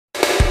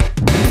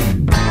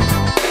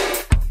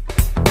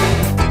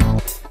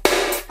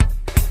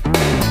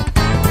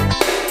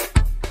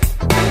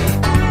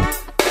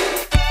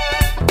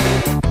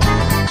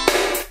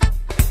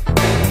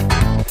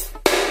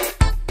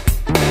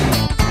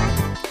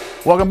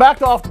Welcome back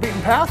to Off the Beaten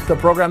Path, the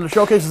program that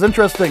showcases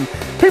interesting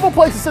people,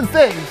 places, and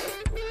things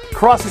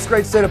across this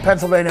great state of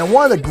Pennsylvania. And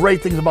one of the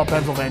great things about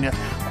Pennsylvania,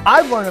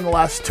 I've learned in the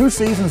last 2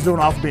 seasons doing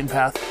Off the Beaten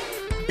Path,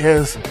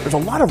 is there's a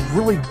lot of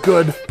really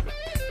good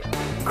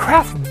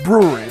craft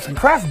breweries and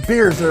craft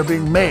beers that are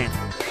being made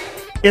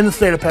in the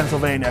state of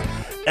Pennsylvania.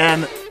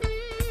 And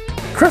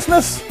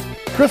Christmas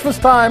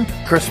time,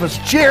 Christmas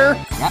cheer.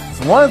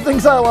 So one of the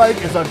things I like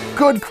is a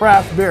good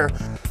craft beer.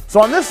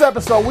 So on this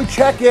episode, we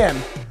check in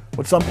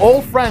with some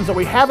old friends that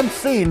we haven't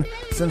seen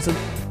since a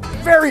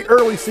very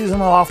early season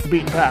of Off the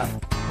Beaten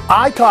Path.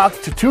 I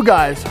talked to 2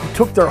 guys who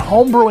took their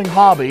home brewing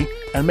hobby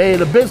and made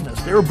it a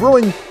business. They were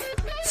brewing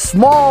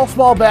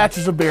small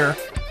batches of beer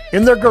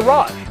in their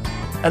garage.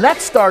 And that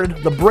started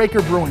the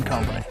Breaker Brewing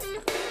Company.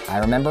 I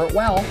remember it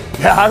well.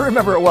 Yeah, I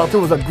remember it well too.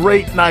 It was a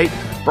great night.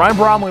 Brian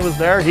Bromley was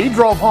there. He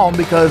drove home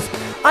because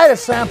I had to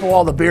sample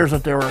all the beers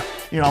that they were,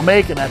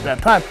 making at that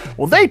time.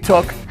 Well, they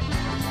took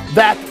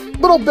that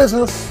little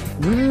business,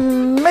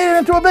 made it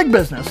into a big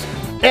business,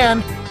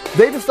 and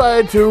they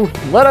decided to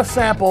let us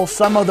sample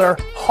some of their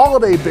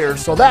holiday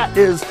beers. So that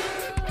is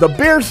the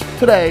beers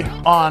today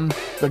on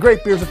the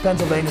Great Beers of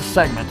Pennsylvania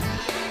segment.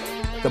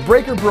 The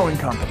Breaker Brewing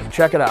Company.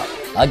 Check it out.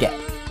 Again.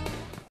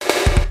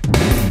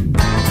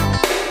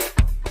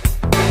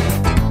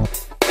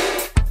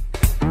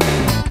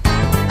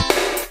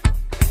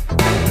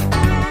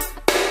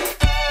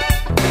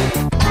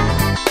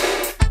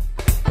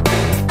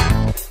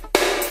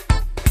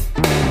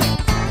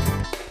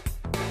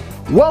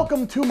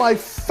 Welcome to my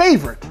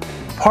favorite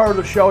part of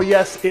the show.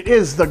 Yes, it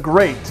is the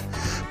Great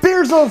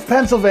Beers of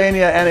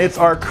Pennsylvania, and it's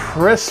our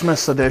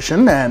Christmas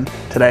edition. And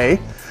today,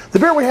 the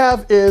beer we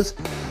have is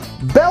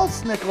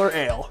Belsnickler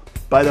Ale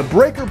by the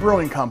Breaker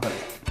Brewing Company.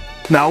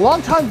 Now,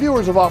 longtime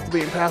viewers of Off the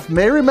Beaten Path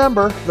may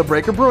remember the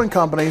Breaker Brewing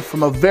Company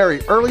from a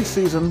very early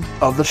season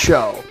of the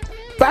show,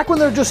 back when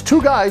they're just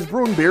 2 guys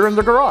brewing beer in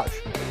their garage.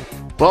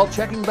 Well,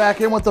 checking back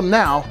in with them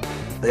now,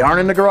 they aren't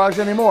in the garage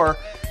anymore,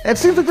 and it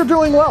seems like they're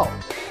doing well,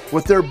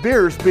 with their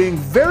beers being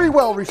very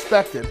well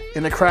respected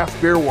in the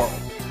craft beer world.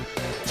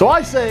 So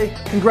I say,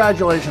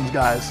 congratulations,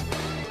 guys.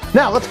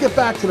 Now, let's get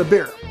back to the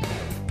beer.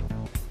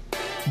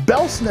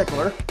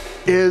 Belsnickler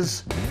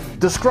is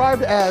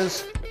described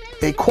as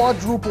a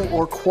quadruple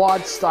or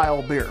quad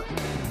style beer.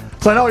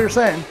 So I know what you're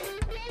saying.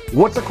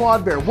 What's a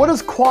quad beer? What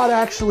does quad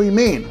actually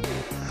mean?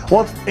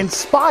 Well, it's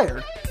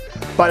inspired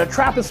by the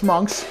Trappist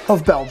monks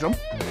of Belgium.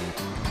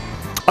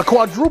 A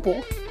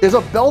quadruple is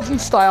a Belgian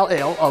style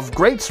ale of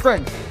great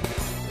strength,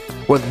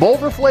 with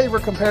bolder flavor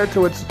compared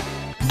to its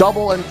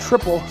double and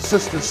triple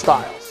sister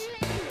styles.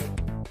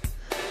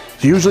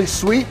 It's usually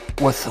sweet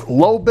with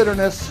low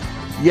bitterness,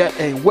 yet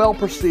a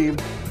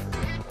well-perceived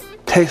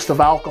taste of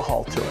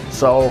alcohol to it.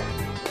 So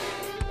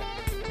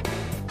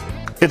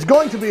it's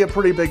going to be a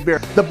pretty big beer.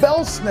 The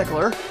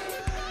Belsnickler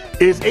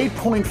is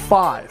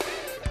 8.5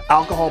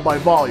 alcohol by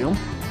volume.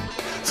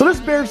 So this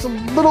beer is a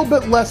little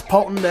bit less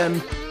potent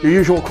than your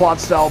usual quad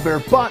style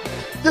beer, but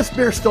this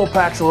beer still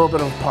packs a little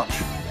bit of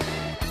punch.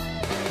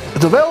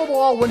 It's available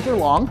all winter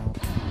long,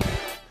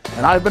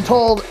 and I've been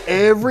told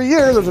every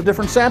year there's a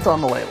different Santa on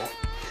the label.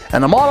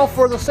 And the model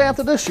for the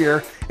Santa this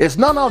year is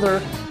none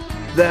other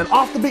than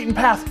Off the Beaten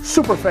Path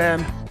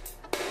superfan,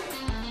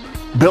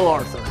 Bill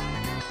Arthur.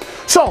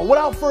 So,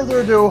 without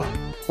further ado,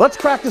 let's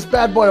crack this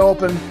bad boy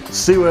open,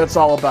 see what it's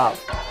all about.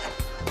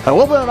 I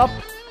will open it up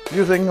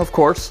using, of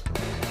course,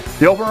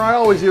 the opener I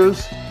always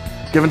use,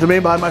 given to me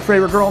by my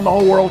favorite girl in the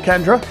whole world,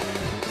 Kendra.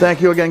 Thank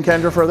you again,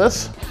 Kendra, for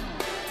this.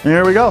 And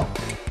here we go.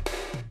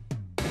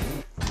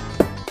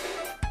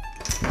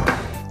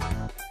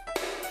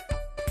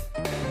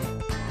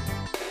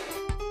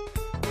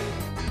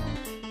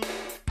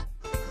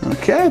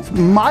 Okay, it's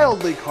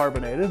mildly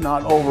carbonated,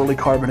 not overly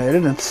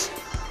carbonated. It's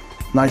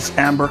nice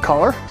amber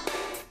color.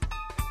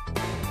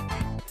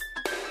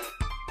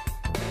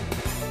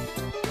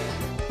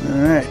 All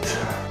right.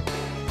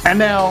 And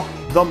now,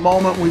 the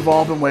moment we've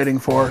all been waiting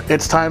for.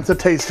 It's time to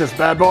taste this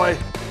bad boy.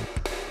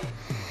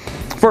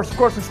 First, of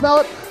course, we smell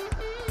it.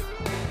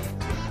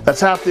 That's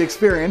half the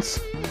experience.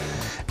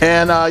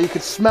 And you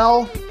can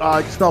smell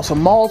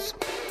some malts.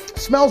 It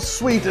smells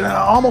sweet and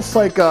almost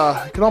like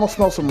you can almost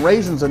smell some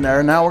raisins in there.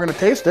 And now we're gonna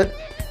taste it.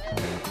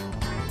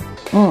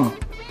 And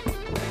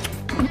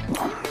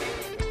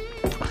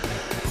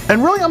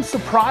really, I'm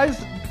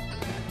surprised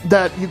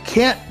that you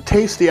can't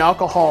taste the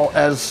alcohol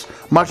as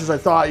much as I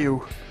thought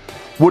you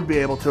would be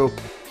able to.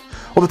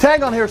 Well, the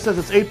tag on here says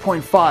it's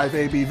 8.5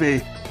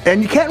 ABV,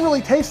 and you can't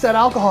really taste that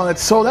alcohol in it,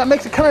 so that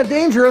makes it kind of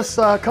dangerous.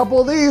 A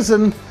couple of these,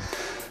 and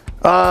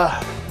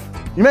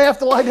you may have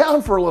to lie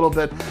down for a little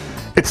bit.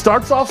 It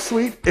starts off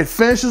sweet, it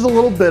finishes a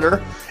little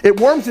bitter, it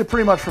warms you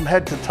pretty much from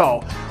head to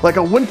toe, like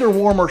a winter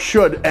warmer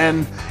should,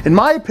 and in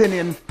my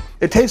opinion,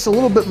 it tastes a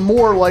little bit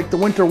more like the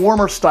winter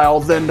warmer style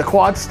than the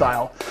quad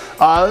style.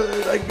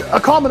 A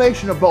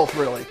combination of both,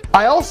 really.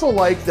 I also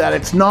like that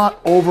it's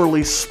not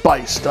overly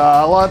spiced.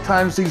 A lot of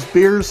times these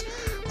beers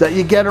that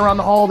you get around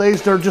the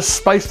holidays, they're just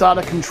spiced out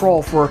of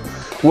control for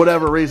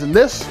whatever reason.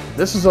 This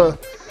is a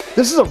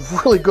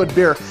really good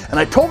beer, and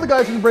I told the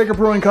guys from the Breaker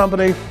Brewing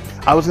Company,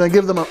 I was going to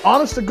give them an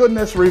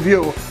honest-to-goodness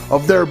review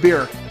of their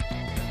beer.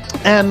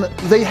 And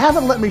they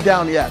haven't let me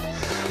down yet.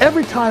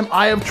 Every time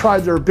I have tried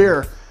their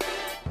beer,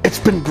 it's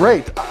been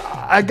great.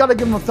 I got to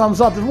give them a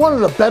thumbs up. It's one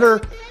of the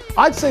better,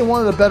 I'd say one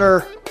of the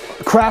better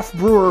craft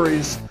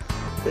breweries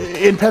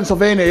in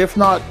Pennsylvania, if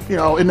not, you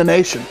know, in the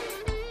nation.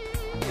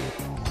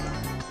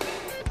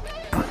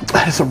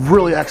 It's a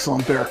really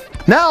excellent beer.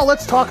 Now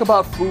let's talk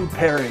about food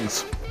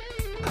pairings.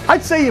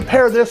 I'd say you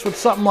pair this with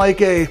something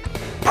like a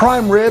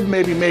prime rib,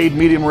 maybe made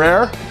medium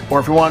rare, or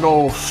if you want to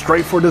go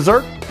straight for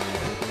dessert,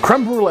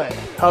 creme brulee.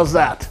 How's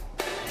that?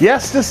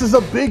 Yes, this is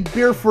a big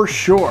beer for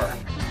sure,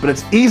 but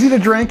it's easy to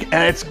drink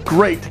and it's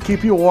great to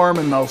keep you warm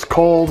in those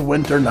cold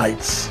winter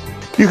nights.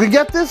 You can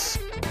get this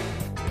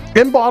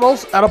in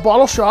bottles at a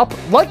bottle shop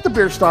like the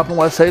Beer Stop in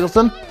West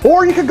Hazelton,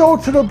 or you could go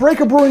to the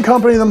Breaker Brewing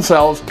Company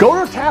themselves, go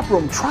to their tap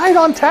room, try it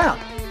on tap.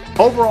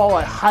 Overall,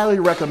 I highly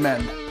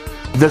recommend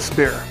this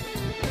beer.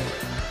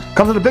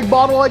 Comes in a big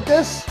bottle like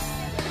this.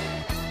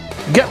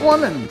 Get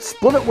one and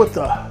split it with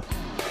the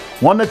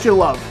one that you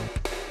love.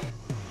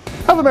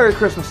 Have a Merry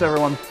Christmas,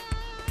 everyone.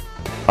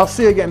 I'll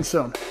see you again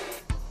soon.